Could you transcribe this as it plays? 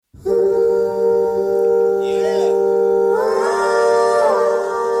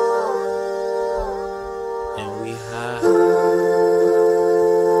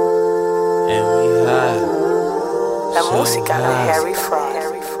got a hairy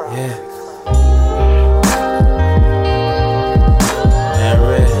frog. Yeah.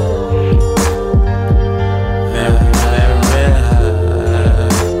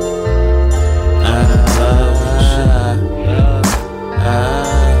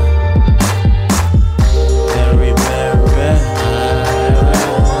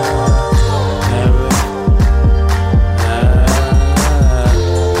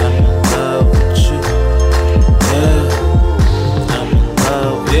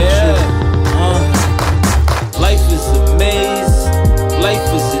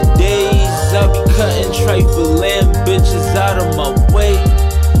 Life is a daze. I'll be cutting trifling bitches out of my way.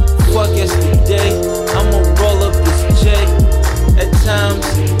 Fuck yesterday, I'ma roll up this J. At times,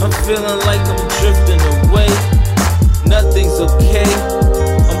 I'm feeling like I'm drifting away. Nothing's okay,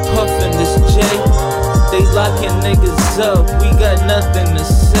 I'm puffing this J. They locking niggas up, we got nothing to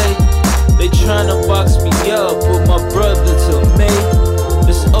say. They tryna box me up with my brother till May.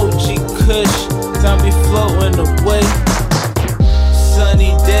 This OG Kush got me floating away.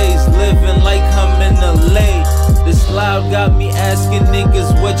 Sunny days, living like I'm in LA. This loud got me asking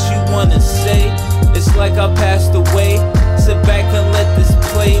niggas what you wanna say. It's like I passed away. Sit back and let this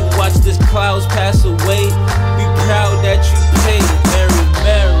play. Watch this clouds pass away. Be proud that you